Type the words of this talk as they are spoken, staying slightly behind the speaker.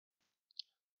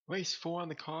Race 4 on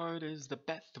the card is the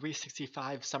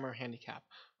Bet365 Summer Handicap.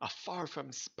 A far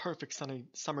from perfect sunny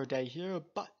summer day here,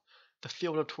 but the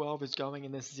field of 12 is going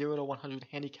in this 0 to 100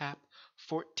 handicap,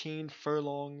 14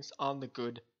 furlongs on the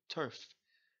good turf.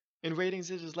 In ratings,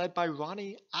 it is led by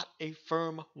Ronnie at a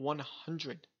firm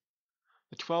 100.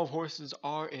 The 12 horses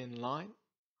are in line,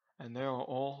 and they are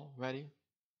all ready.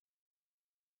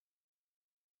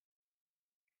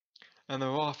 And they're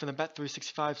off in the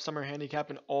Bet365 Summer Handicap,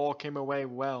 and all came away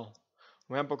well.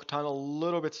 WK8 a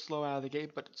little bit slow out of the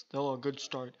gate, but still a good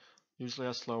start. Usually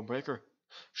a slow breaker.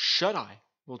 Shut Eye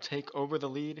will take over the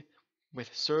lead with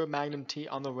Sir Magnum T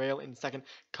on the rail in second.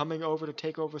 Coming over to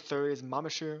take over third is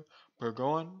Mamashir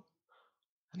Burgoyne.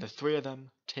 And the three of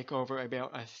them take over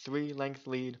about a 3-length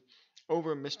lead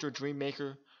over Mr.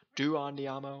 Dreammaker, Du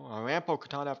Andiamo.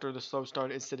 WK8 after the slow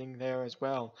start is sitting there as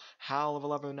well. Howl of a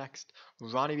Lover next.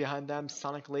 Ronnie behind them.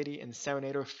 Sonic Lady and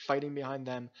Serenader fighting behind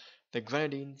them. The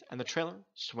Grenadines and the trailer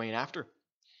swaying after.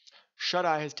 Shut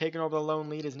Eye has taken over the lone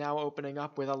lead, is now opening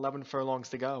up with 11 furlongs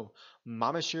to go.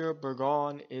 Mamashir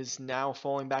Burgoyne is now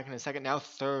falling back in a second, now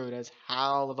third as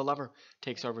Howl of a Lover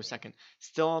takes over second.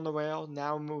 Still on the rail,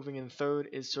 now moving in third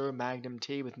is Sir Magnum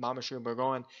T with Mamashir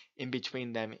Burgoyne in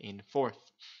between them in fourth.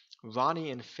 Ronnie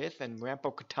in fifth and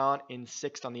WK8 in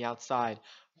sixth on the outside.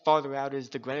 Farther out is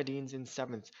the Grenadines in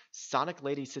seventh. Sonic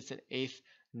Lady sits in eighth.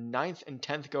 Ninth and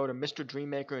 10th go to Mr.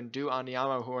 Dreammaker and Du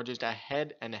Andiamo, who are just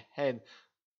ahead and ahead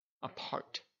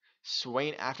apart.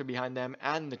 Swaying after behind them,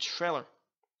 and the trailer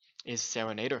is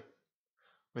Serenader.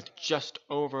 With just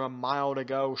over a mile to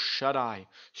go, Shut Eye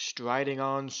striding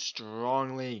on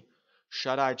strongly.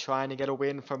 Shut Eye trying to get a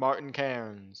win for Martin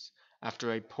Cairns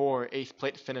after a poor 8th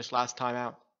plate finish last time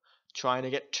out. Trying to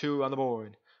get 2 on the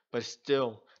board, but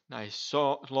still nice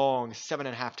long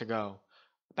 7.5 to go.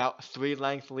 About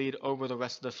 3-length lead over the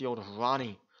rest of the field.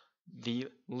 Ronnie, the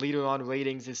leader on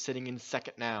ratings, is sitting in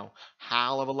second now.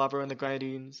 Howl of a Lover in the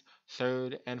Grenadines,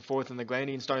 third and fourth, and the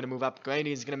Grenadines starting to move up.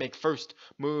 Grenadines is going to make first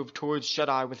move towards Shut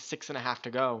Eye with 6.5 to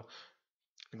go.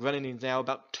 The Grenadines now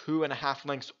about 2.5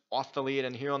 lengths off the lead,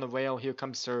 and here on the rail, here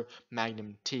comes Sir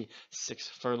Magnum T. 6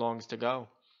 furlongs to go.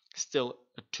 Still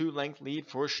a 2-length lead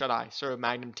for Shut Eye. Sir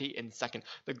Magnum T in second.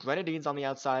 The Grenadines on the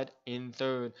outside in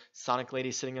third. Sonic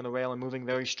Lady sitting on the rail and moving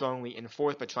very strongly in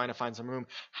fourth, but trying to find some room.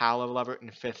 Howl of a Lover in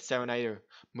fifth. Serenader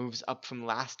moves up from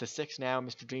last to sixth now.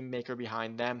 Mr. Dreammaker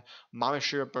behind them.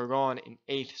 Mamashir Burgoyne in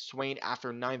eighth. Swain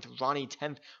after ninth. Ronnie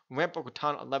 10th.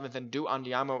 WK8 11th. And Du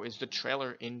Andiamo is the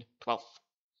trailer in 12th.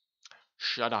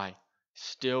 Shut Eye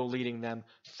still leading them,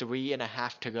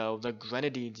 3.5 to go. The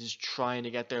Grenadines is trying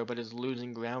to get there, but is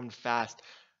losing ground fast.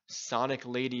 Sonic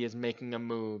Lady is making a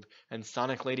move, and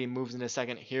Sonic Lady moves in a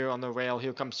second. Here on the rail,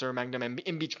 here comes Sir Magnum, and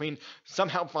in between,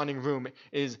 somehow finding room,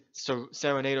 is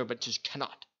Serenader, but just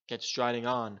cannot get striding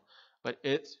on. But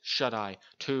it's Shut Eye,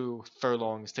 2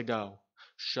 furlongs to go.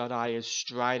 Shut Eye is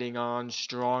striding on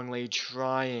strongly,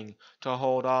 trying to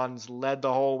hold on. He's led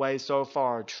the whole way so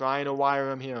far, trying to wire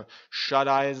him here. Shut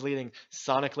Eye is leading.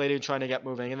 Sonic Lady trying to get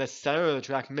moving. In the center of the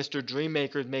track, Mr.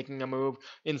 Dreammaker is making a move.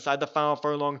 Inside the final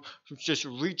furlong, just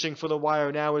reaching for the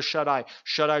wire now is Shut Eye.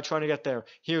 Shut Eye trying to get there.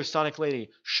 Here's Sonic Lady.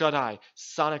 Shut Eye.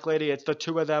 Sonic Lady, it's the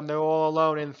two of them. They're all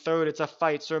alone. In third, it's a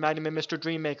fight. Sir Magnum and Mr.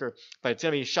 Dreammaker. But it's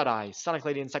going to be Shut Eye. Sonic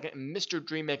Lady in second, and Mr.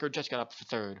 Dreammaker just got up for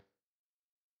third.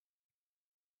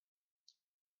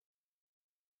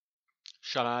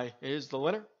 Shut Eye is the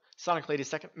winner. Sonic Lady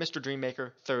second, Mr.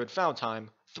 Dreammaker third. Foul time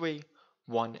 3,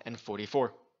 1 and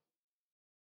 44.